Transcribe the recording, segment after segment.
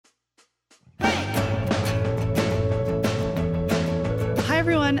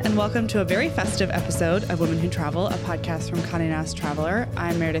everyone, and welcome to a very festive episode of Women Who Travel, a podcast from Condé Nast Traveler.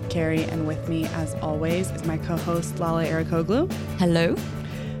 I'm Meredith Carey, and with me, as always, is my co-host Lale Arikoglu. Hello.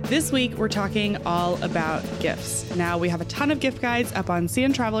 This week, we're talking all about gifts. Now, we have a ton of gift guides up on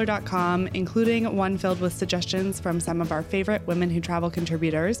cntraveler.com, including one filled with suggestions from some of our favorite Women Who Travel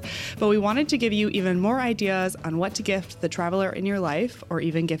contributors. But we wanted to give you even more ideas on what to gift the traveler in your life, or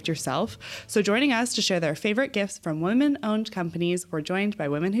even gift yourself. So joining us to share their favorite gifts from women-owned companies, we're joined by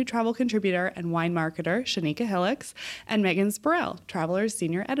Women Who Travel contributor and wine marketer Shanika Hillocks and Megan Sporrell, Traveler's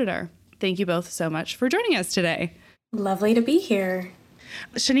senior editor. Thank you both so much for joining us today. Lovely to be here.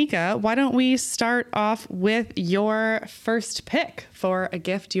 Shanika, why don't we start off with your first pick for a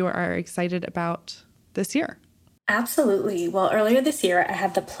gift you are excited about this year? Absolutely. Well, earlier this year, I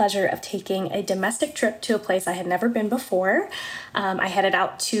had the pleasure of taking a domestic trip to a place I had never been before. I headed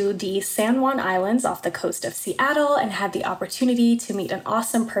out to the San Juan Islands off the coast of Seattle and had the opportunity to meet an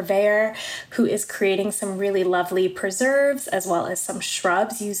awesome purveyor who is creating some really lovely preserves as well as some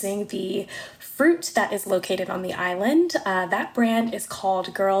shrubs using the fruit that is located on the island. That brand is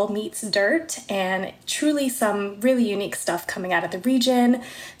called Girl Meets Dirt, and truly some really unique stuff coming out of the region,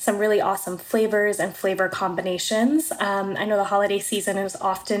 some really awesome flavors and flavor combinations. I know the holiday season is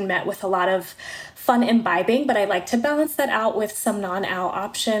often met with a lot of fun imbibing, but I like to balance that out with some non-al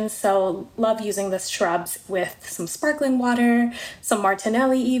options. So love using the shrubs with some sparkling water, some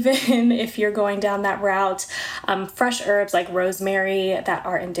Martinelli even, if you're going down that route. Fresh herbs like rosemary that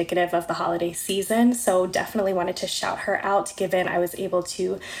are indicative of the holiday season. So definitely wanted to shout her out, given I was able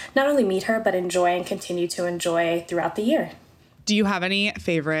to not only meet her, but enjoy and continue to enjoy throughout the year. Do you have any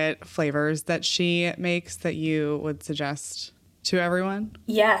favorite flavors that she makes that you would suggest to everyone?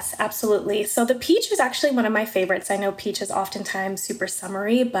 Yes, absolutely. So the peach is actually one of my favorites. I know peach is oftentimes super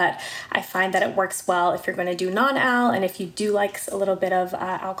summery, but I find that it works well if you're going to do non-al, and if you do like a little bit of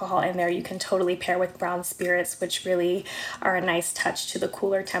alcohol in there, you can totally pair with brown spirits, which really are a nice touch to the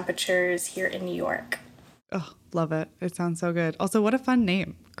cooler temperatures here in New York. Oh, love it. It sounds so good. Also, what a fun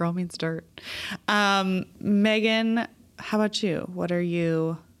name. Girl Meets Dirt. Megan, how about you? What are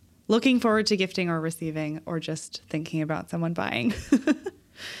you looking forward to gifting or receiving, or just thinking about someone buying?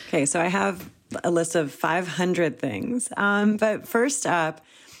 Okay, so I have a list of 500 things. But first up,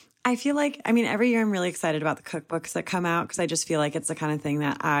 I feel like, every year I'm really excited about the cookbooks that come out because I just feel like it's the kind of thing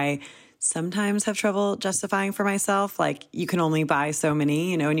that I sometimes have trouble justifying for myself. Like, you can only buy so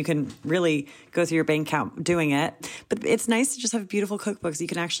many, and you can really go through your bank account doing it. But it's nice to just have beautiful cookbooks you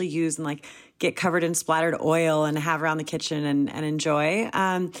can actually use and get covered in splattered oil and have around the kitchen and enjoy.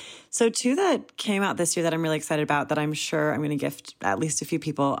 So two that came out this year that I'm really excited about that I'm sure I'm going to gift at least a few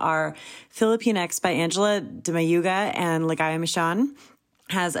people are Filipinx by Angela de Mayuga and Ligaya Michan.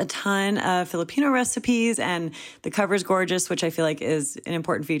 Has a ton of Filipino recipes, and the cover's gorgeous, which I feel like is an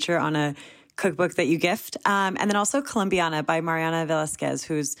important feature on a cookbook that you gift. And then also Colombiana by Mariana Velasquez,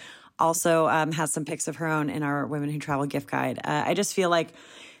 who's also has some pics of her own in our Women Who Travel gift guide. I just feel like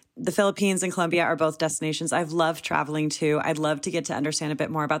the Philippines and Colombia are both destinations I've loved traveling to. I'd love to get to understand a bit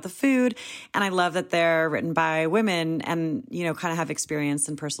more about the food. And I love that they're written by women and, kind of have experience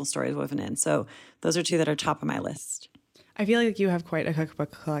and personal stories woven in. So those are two that are top of my list. I feel like you have quite a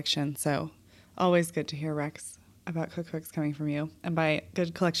cookbook collection, so always good to hear Rex about cookbooks coming from you. And by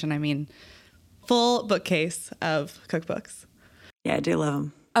good collection, I mean full bookcase of cookbooks. Yeah, I do love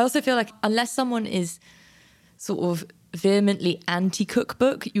them. I also feel like unless someone is sort of vehemently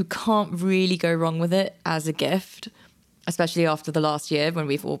anti-cookbook, you can't really go wrong with it as a gift, especially after the last year when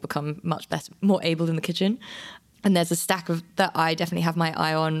we've all become much better, more able in the kitchen. And there's a stack of that I definitely have my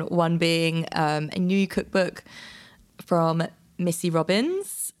eye on, one being a new cookbook from Missy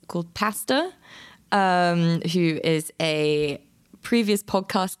Robbins called Pasta, who is a previous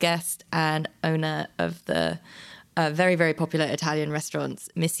podcast guest and owner of the very, very popular Italian restaurants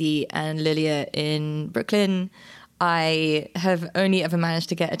Missy and Lilia in Brooklyn. I have only ever managed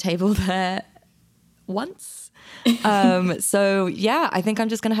to get a table there once. So yeah, I think I'm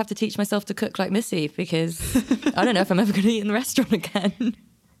just going to have to teach myself to cook like Missy, because I don't know if I'm ever going to eat in the restaurant again.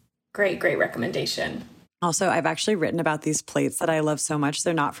 Great recommendation. Also, I've actually written about these plates that I love so much.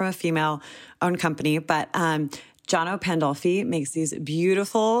 They're not from a female-owned company, but Jono Pandolfi makes these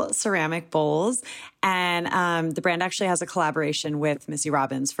beautiful ceramic bowls. And the brand actually has a collaboration with Missy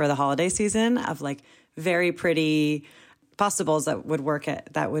Robbins for the holiday season of very pretty pasta bowls that would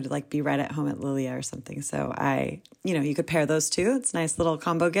be right at home at Lilia or something. So you could pair those two. It's a nice little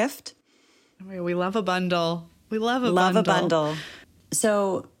combo gift. We love a bundle. We love a bundle.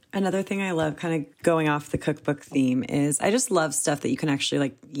 So Another thing I love, kind of going off the cookbook theme, is I just love stuff that you can actually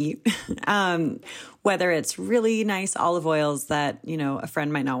like eat. Whether it's really nice olive oils that, you know, a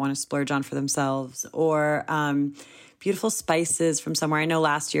friend might not want to splurge on for themselves, or beautiful spices from somewhere. I know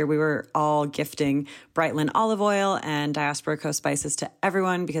last year we were all gifting Brightland olive oil and Diaspora Co spices to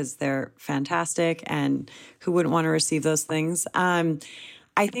everyone because they're fantastic, and who wouldn't want to receive those things?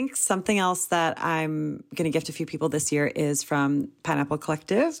 I think something else that I'm going to gift a few people this year is from Pineapple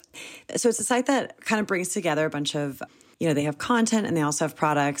Collective. So it's a site that kind of brings together a bunch of, you know, they have content and they also have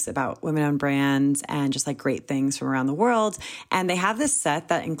products about women-owned brands and just like great things from around the world. And they have this set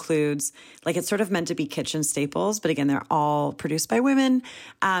that includes, like, it's sort of meant to be kitchen staples, but again, they're all produced by women.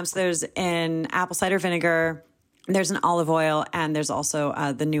 So there's an apple cider vinegar, there's an olive oil, and there's also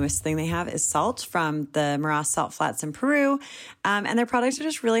the newest thing they have is salt from the Maras Salt Flats in Peru. And their products are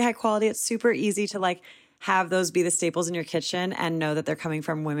just really high quality. It's super easy to like have those be the staples in your kitchen and know that they're coming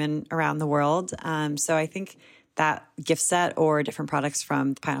from women around the world. So I think that gift set or different products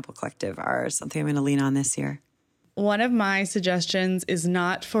from the Pineapple Collective are something I'm going to lean on this year. One of my suggestions is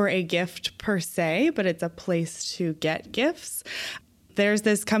not for a gift per se, but it's a place to get gifts. There's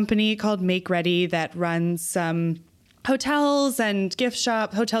this company called Make Ready that runs some hotels and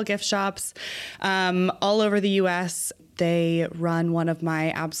hotel gift shops all over the U.S. They run one of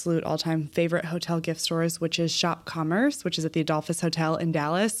my absolute all-time favorite hotel gift stores, which is Shop Commerce, which is at the Adolphus Hotel in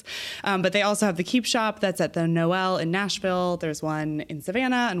Dallas. But they also have the Keep Shop that's at the Noel in Nashville. There's one in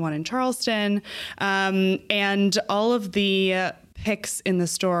Savannah and one in Charleston. And all of the picks in the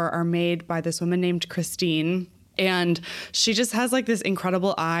store are made by this woman named Christine. And she just has like this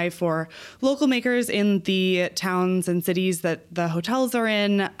incredible eye for local makers in the towns and cities that the hotels are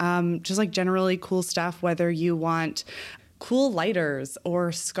in. Just like generally cool stuff, whether you want cool lighters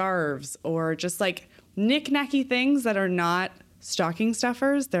or scarves or just like knick-knacky things that are not stocking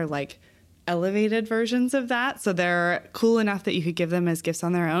stuffers. They're like elevated versions of that. So they're cool enough that you could give them as gifts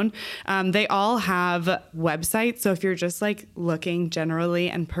on their own. They all have websites. So if you're just like looking generally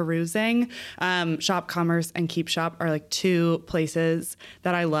and perusing, Shop Commerce and Keep Shop are like two places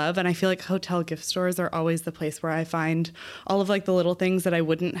that I love. And I feel like hotel gift stores are always the place where I find all of like the little things that I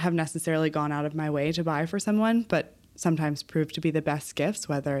wouldn't have necessarily gone out of my way to buy for someone, but sometimes prove to be the best gifts,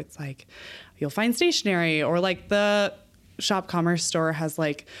 whether it's like you'll find stationery or like the Shop Commerce store has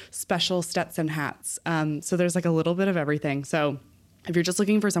like special Stetson hats. So there's like a little bit of everything. So if you're just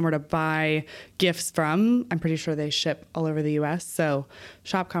looking for somewhere to buy gifts from, I'm pretty sure they ship all over the US. So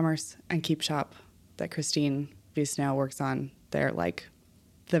Shop Commerce and Keep Shop that Christine Visnell works on, they're like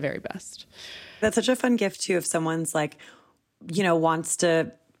the very best. That's such a fun gift too if someone's like, you know, wants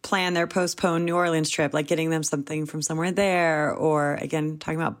to plan their postponed New Orleans trip, like getting them something from somewhere there, or again,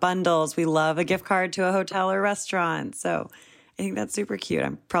 talking about bundles. We love a gift card to a hotel or restaurant. So I think that's super cute.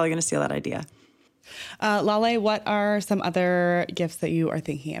 I'm probably going to steal that idea. Lale, what are some other gifts that you are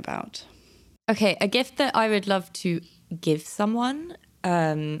thinking about? Okay, a gift that I would love to give someone,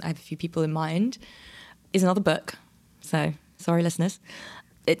 I have a few people in mind, is another book. So sorry, listeners.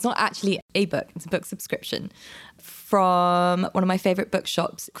 It's not actually a book, it's a book subscription from one of my favorite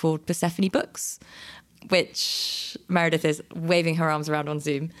bookshops called Persephone Books, which Meredith is waving her arms around on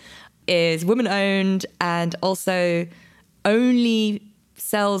Zoom, is women-owned and also only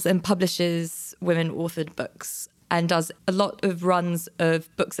sells and publishes women-authored books and does a lot of runs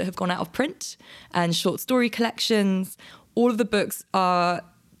of books that have gone out of print and short story collections. All of the books are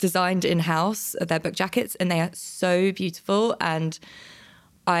designed in-house, their book jackets, and they are so beautiful. And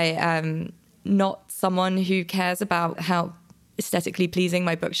I am not someone who cares about how aesthetically pleasing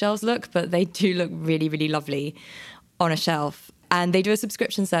my bookshelves look, but they do look really, really lovely on a shelf. And they do a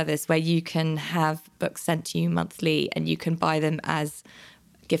subscription service where you can have books sent to you monthly and you can buy them as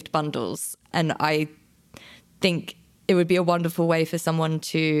gift bundles. And I think it would be a wonderful way for someone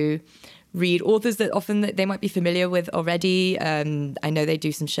to read authors that often they might be familiar with already. I know they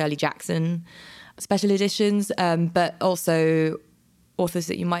do some Shirley Jackson special editions, but also authors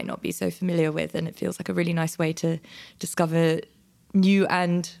that you might not be so familiar with. And it feels like a really nice way to discover new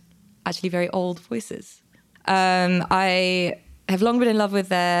and actually very old voices. I have long been in love with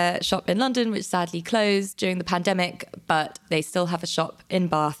their shop in London, which sadly closed during the pandemic, but they still have a shop in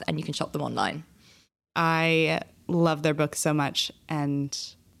Bath and you can shop them online. I love their books so much, and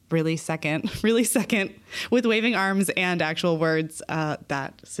really second with waving arms and actual words,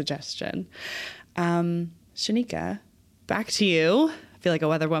 that suggestion. Shanika, back to you. I feel like a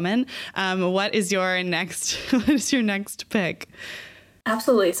weather woman. What is your next pick?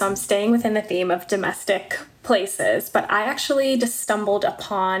 Absolutely. So I'm staying within the theme of domestic places, but I actually just stumbled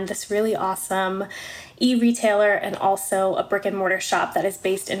upon this really awesome e-retailer and also a brick and mortar shop that is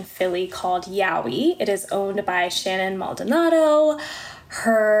based in Philly called Yowie. It is owned by Shannon Maldonado.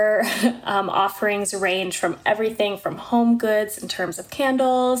 Her offerings range from everything from home goods in terms of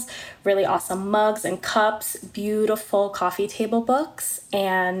candles, really awesome mugs and cups, beautiful coffee table books,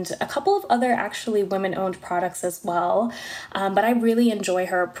 and a couple of other actually women-owned products as well. But I really enjoy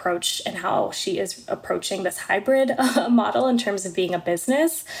her approach and how she is approaching this hybrid model in terms of being a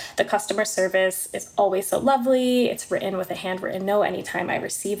business. The customer service is always so lovely. It's written with a handwritten note anytime I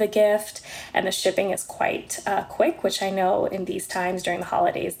receive a gift, and the shipping is quite quick, which I know in these times during the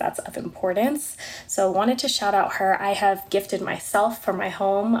holidays that's of importance. So wanted to shout out her. I have gifted myself for my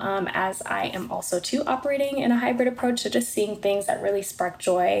home as I am also too operating in a hybrid approach. So just seeing things that really spark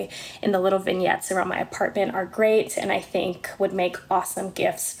joy in the little vignettes around my apartment are great, and I think would make awesome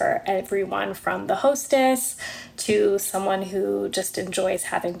gifts for everyone from the hostess to someone who just enjoys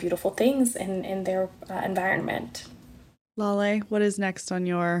having beautiful things in their environment. Lale, what is next on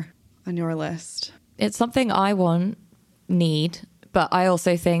your list? It's something I need, but I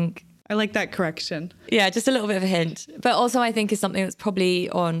also think... I like that correction. Yeah, just a little bit of a hint. But also I think is something that's probably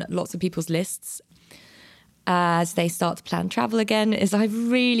on lots of people's lists as they start to plan travel again, is I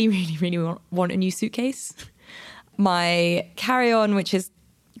really, really, really want a new suitcase. My carry-on, which has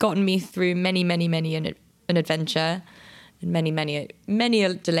gotten me through many an adventure and many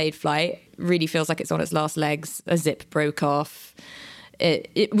a delayed flight, really feels like it's on its last legs. A zip broke off.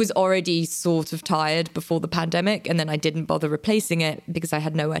 It was already sort of tired before the pandemic, and then I didn't bother replacing it because I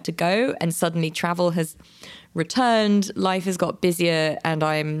had nowhere to go. And suddenly travel has returned, life has got busier, and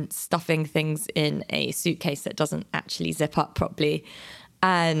I'm stuffing things in a suitcase that doesn't actually zip up properly.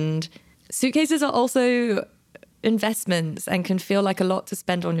 And suitcases are also investments and can feel like a lot to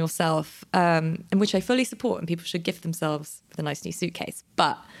spend on yourself, and which I fully support, and people should gift themselves with a nice new suitcase.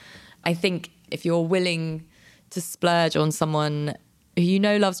 But I think if you're willing to splurge on someone who you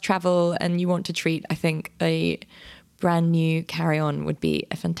know loves travel and you want to treat, I think a brand new carry-on would be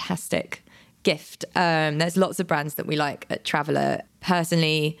a fantastic gift. There's lots of brands that we like at Traveller.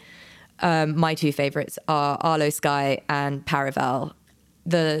 Personally, my two favourites are Arlo Sky and Paravel.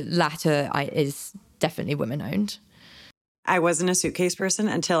 The latter is definitely women-owned. I wasn't a suitcase person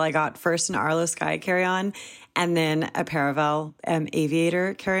until I got first an Arlo Sky carry-on and then a Paravel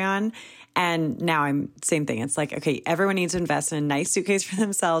Aviator carry-on. And now I'm same thing. It's like, okay, everyone needs to invest in a nice suitcase for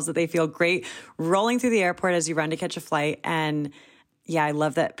themselves that they feel great rolling through the airport as you run to catch a flight. And yeah, I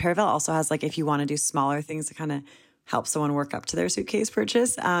love that Paravel also has, like, if you want to do smaller things to kind of help someone work up to their suitcase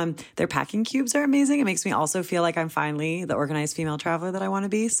purchase. Their packing cubes are amazing. It makes me also feel like I'm finally the organized female traveler that I want to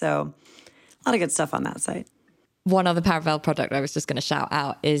be. So a lot of good stuff on that site. One other Paravel product I was just going to shout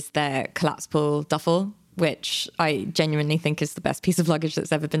out is their collapsible duffel, which I genuinely think is the best piece of luggage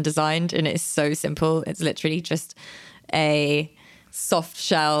that's ever been designed. And it's so simple. It's literally just a soft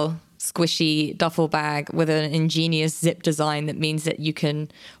shell, squishy duffel bag with an ingenious zip design that means that you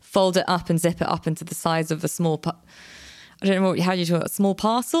can fold it up and zip it up into the size of a small, I don't know, how do you call it, a small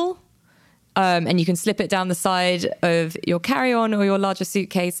parcel? And you can slip it down the side of your carry-on or your larger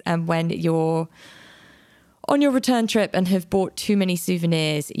suitcase. And when you're on your return trip and have bought too many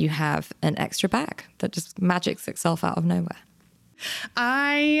souvenirs, you have an extra bag that just magics itself out of nowhere.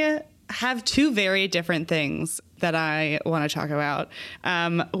 I have two very different things that I want to talk about.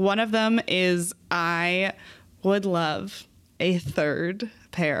 One of them is I would love a third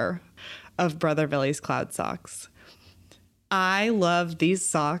pair of Brother Billy's Cloud socks. I love these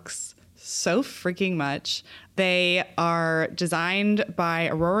socks so freaking much. They are designed by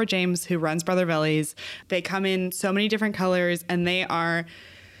Aurora James, who runs Brother Billy's. They come in so many different colors, and they are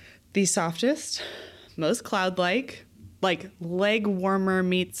the softest, most cloud-like, like leg warmer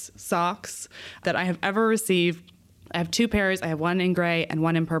meets socks that I have ever received. I have two pairs. I have one in gray and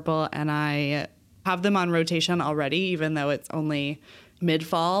one in purple, and I have them on rotation already, even though it's only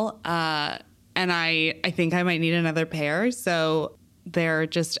mid-fall. And I think I might need another pair. So they're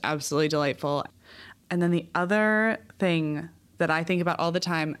just absolutely delightful. And then the other thing that I think about all the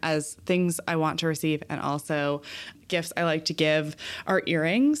time as things I want to receive and also gifts I like to give are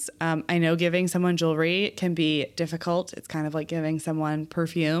earrings. I know giving someone jewelry can be difficult. It's kind of like giving someone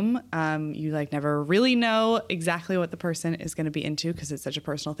perfume. You like never really know exactly what the person is going to be into because it's such a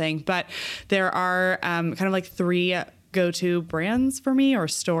personal thing. But there are kind of like three go-to brands for me, or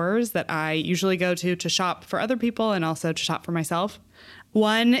stores that I usually go to shop for other people and also to shop for myself.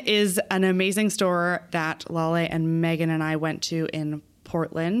 One is an amazing store that Lale and Megan and I went to in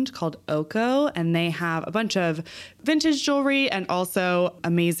Portland called Oko, and they have a bunch of vintage jewelry and also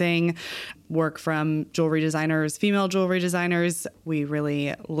amazing work from jewelry designers, female jewelry designers. We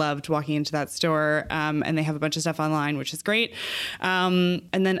really loved walking into that store, and they have a bunch of stuff online, which is great. And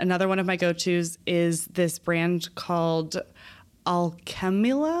then another one of my go-tos is this brand called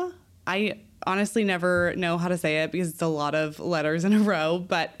Alchemilla. I honestly never know how to say it because it's a lot of letters in a row,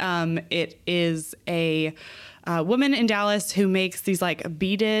 but it is a woman in Dallas who makes these like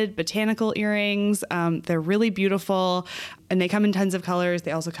beaded botanical earrings. They're really beautiful and they come in tons of colors.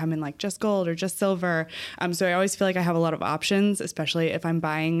 They also come in like just gold or just silver. So I always feel like I have a lot of options, especially if I'm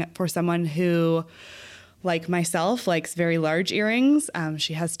buying for someone who, like myself, likes very large earrings.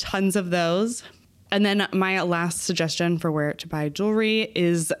 She has tons of those. And then my last suggestion for where to buy jewelry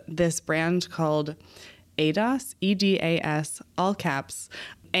is this brand called EDAS, EDAS, all caps.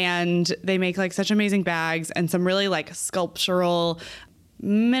 And they make like such amazing bags and some really like sculptural,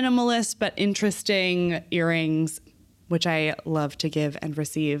 minimalist but interesting earrings, which I love to give and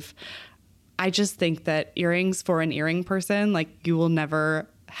receive. I just think that earrings for an earring person, like you will never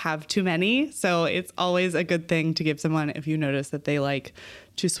have too many. So it's always a good thing to give someone if you notice that they like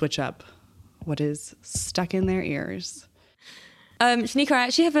to switch up what is stuck in their ears. Shanika, I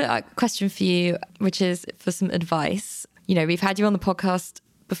actually have a question for you, which is for some advice. You know, we've had you on the podcast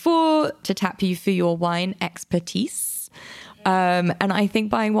before to tap you for your wine expertise. And I think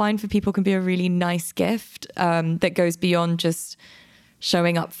buying wine for people can be a really nice gift that goes beyond just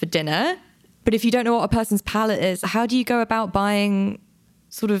showing up for dinner. But if you don't know what a person's palate is, how do you go about buying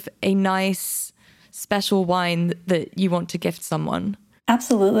sort of a nice, special wine that you want to gift someone?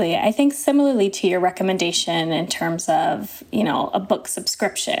 Absolutely. I think similarly to your recommendation in terms of, a book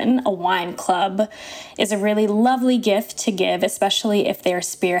subscription, a wine club is a really lovely gift to give, especially if they're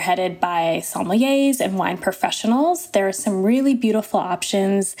spearheaded by sommeliers and wine professionals. There are some really beautiful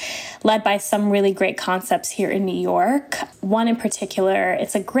options led by some really great concepts here in New York. One in particular,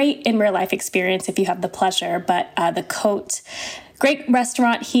 it's a great in real life experience if you have the pleasure, but the Cote, great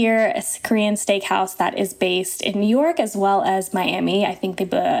restaurant here, a Korean steakhouse that is based in New York as well as Miami. I think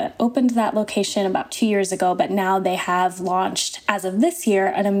they opened that location about 2 years ago, but now they have launched, as of this year,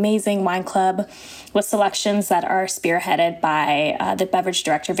 an amazing wine club with selections that are spearheaded by the beverage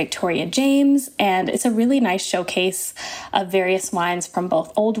director, Victoria James. And it's a really nice showcase of various wines from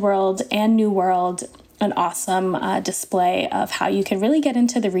both Old World and New World. An awesome display of how you can really get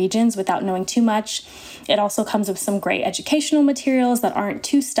into the regions without knowing too much. It also comes with some great educational materials that aren't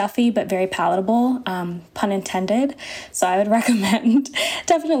too stuffy, but very palatable, pun intended. So I would recommend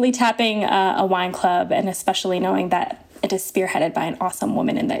definitely tapping a wine club, and especially knowing that it is spearheaded by an awesome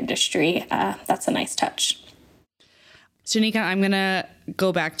woman in the industry. That's a nice touch. Shanika, I'm going to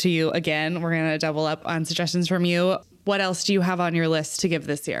go back to you again. We're going to double up on suggestions from you. What else do you have on your list to give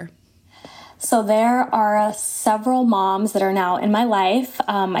this year? So there are several moms that are now in my life,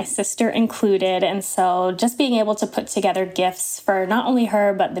 my sister included. And so just being able to put together gifts for not only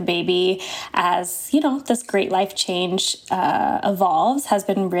her, but the baby as, this great life change evolves has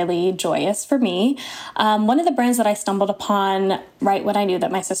been really joyous for me. One of the brands that I stumbled upon right when I knew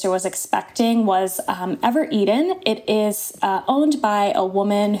that my sister was expecting was Ever Eden. It is owned by a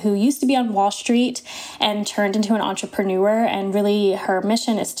woman who used to be on Wall Street and turned into an entrepreneur. And really her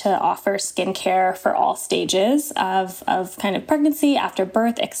mission is to offer skincare for all stages of kind of pregnancy, after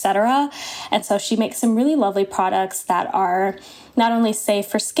birth, etc. And so she makes some really lovely products that are not only safe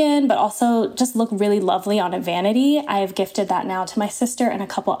for skin, but also just look really lovely on a vanity. I've gifted that now to my sister and a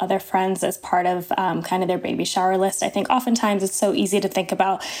couple other friends as part of kind of their baby shower list. I think oftentimes it's so easy to think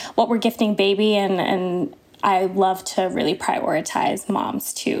about what we're gifting baby, and I love to really prioritize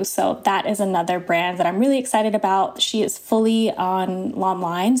moms too. So that is another brand that I'm really excited about. She is fully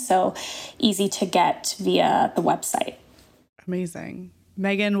online, so easy to get via the website. Amazing.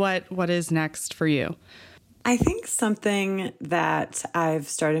 Megan, what is next for you? I think something that I've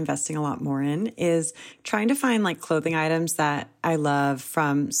started investing a lot more in is trying to find like clothing items that I love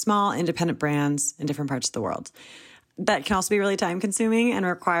from small independent brands in different parts of the world. That can also be really time consuming and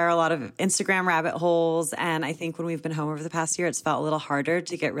require a lot of Instagram rabbit holes. And I think when we've been home over the past year, it's felt a little harder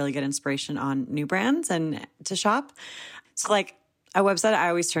to get really good inspiration on new brands and to shop. So like a website I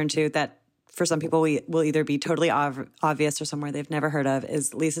always turn to that for some people will either be totally obvious or somewhere they've never heard of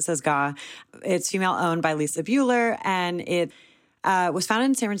is Lisa Says Ga. It's female owned by Lisa Bueller, and it was founded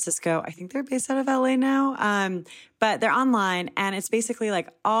in San Francisco. I think they're based out of LA now, but they're online, and it's basically like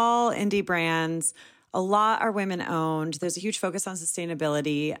all indie brands. A lot are women owned. There's a huge focus on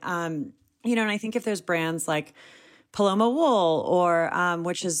sustainability. And I think if there's brands like Paloma Wool, or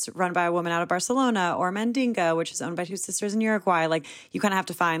which is run by a woman out of Barcelona, or Mandinga, which is owned by two sisters in Uruguay. Like, you kind of have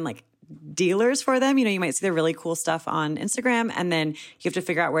to find like dealers for them. You know, you might see the really cool stuff on Instagram, and then you have to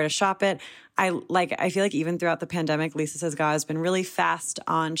figure out where to shop it. I feel like even throughout the pandemic, Lisa Says Ga has been really fast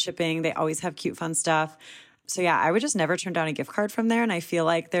on shipping. They always have cute, fun stuff. So yeah, I would just never turn down a gift card from there. And I feel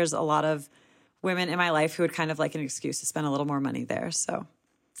like there's a lot of women in my life who would kind of like an excuse to spend a little more money there. So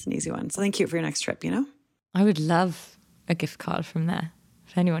it's an easy one. Something cute for your next trip, you know? I would love a gift card from there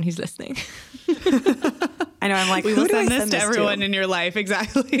for anyone who's listening. I know, I'm like, we who will do I send this to everyone in your life.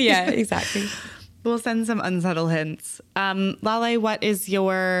 Exactly. Yeah, exactly. We'll send some unsubtle hints. Lale, what is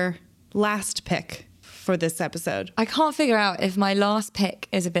your last pick for this episode? I can't figure out if my last pick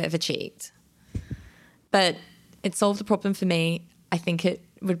is a bit of a cheat, but it solved the problem for me. I think it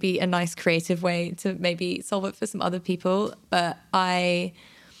would be a nice creative way to maybe solve it for some other people. But I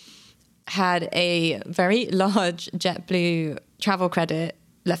had a very large JetBlue travel credit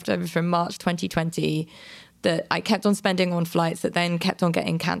left over from March 2020 that I kept on spending on flights that then kept on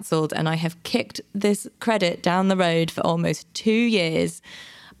getting cancelled. And I have kicked this credit down the road for almost 2 years.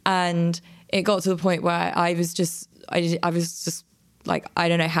 And it got to the point where I was just like, I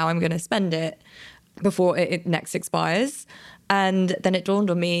don't know how I'm going to spend it before it next expires. And then it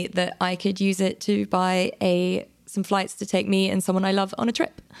dawned on me that I could use it to buy some flights to take me and someone I love on a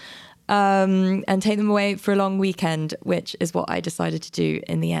trip. And take them away for a long weekend, which is what I decided to do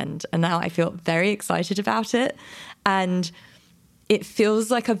in the end. And now I feel very excited about it. And it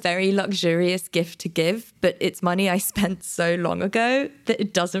feels like a very luxurious gift to give, but it's money I spent so long ago that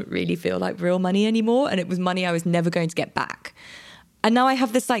it doesn't really feel like real money anymore. And it was money I was never going to get back. And now I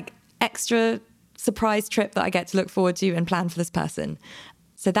have this like extra surprise trip that I get to look forward to and plan for this person.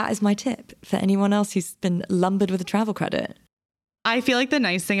 So that is my tip for anyone else who's been lumbered with a travel credit. I feel like the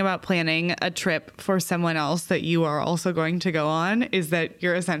nice thing about planning a trip for someone else that you are also going to go on is that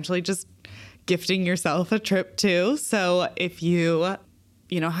you're essentially just gifting yourself a trip too. So if you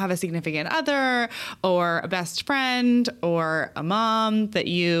have a significant other or a best friend or a mom that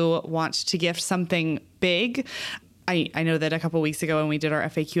you want to gift something big, I know that a couple of weeks ago when we did our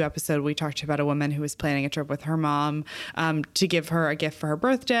FAQ episode, we talked about a woman who was planning a trip with her mom to give her a gift for her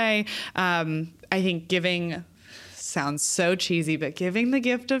birthday. I think giving... sounds so cheesy, but giving the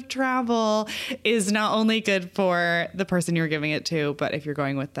gift of travel is not only good for the person you're giving it to, but if you're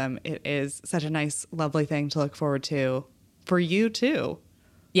going with them, it is such a nice, lovely thing to look forward to for you too.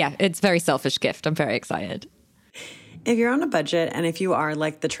 Yeah, it's a very selfish gift. I'm very excited. If you're on a budget and if you are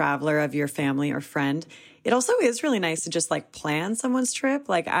like the traveler of your family or friend, it also is really nice to just like plan someone's trip.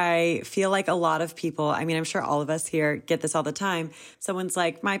 Like, I feel like a lot of people, I mean, I'm sure all of us here get this all the time. Someone's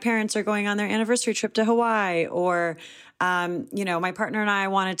like, my parents are going on their anniversary trip to Hawaii, or, my partner and I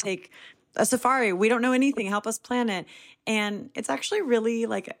want to take a safari. We don't know anything. Help us plan it. And it's actually really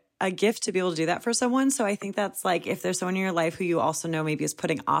like a gift to be able to do that for someone. So I think that's like, if there's someone in your life who you also know maybe is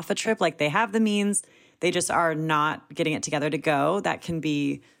putting off a trip, like they have the means, they just are not getting it together to go, that can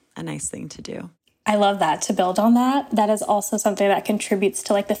be a nice thing to do. I love that. To build on that, that is also something that contributes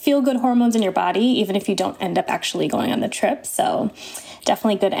to like the feel-good hormones in your body, even if you don't end up actually going on the trip. So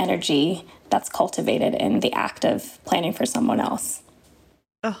definitely good energy that's cultivated in the act of planning for someone else.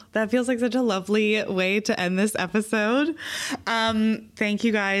 Oh, that feels like such a lovely way to end this episode. Thank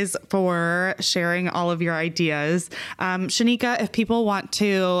you guys for sharing all of your ideas. Shanika, if people want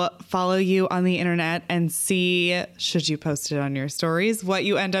to follow you on the internet and see, should you post it on your stories, what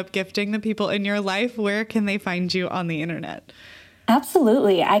you end up gifting the people in your life, where can they find you on the internet?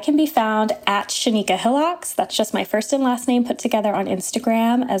 Absolutely. I can be found at Shanika Hillocks. That's just my first and last name put together on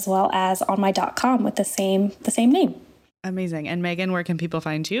Instagram, as well as on my .com with the same name. Amazing. And Megan, where can people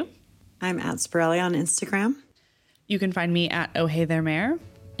find you? I'm at Spirelli on Instagram. You can find me at Oh Hey There Mare.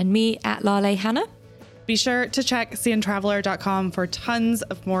 And me at Lale Hannah. Be sure to check cntraveler.com for tons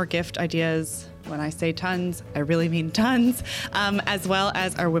of more gift ideas. When I say tons, I really mean tons, as well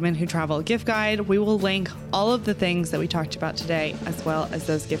as our Women Who Travel gift guide. We will link all of the things that we talked about today, as well as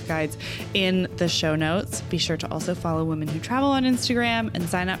those gift guides in the show notes. Be sure to also follow Women Who Travel on Instagram and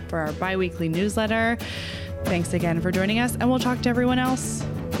sign up for our bi-weekly newsletter. Thanks again for joining us, and we'll talk to everyone else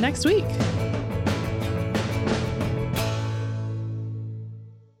next week.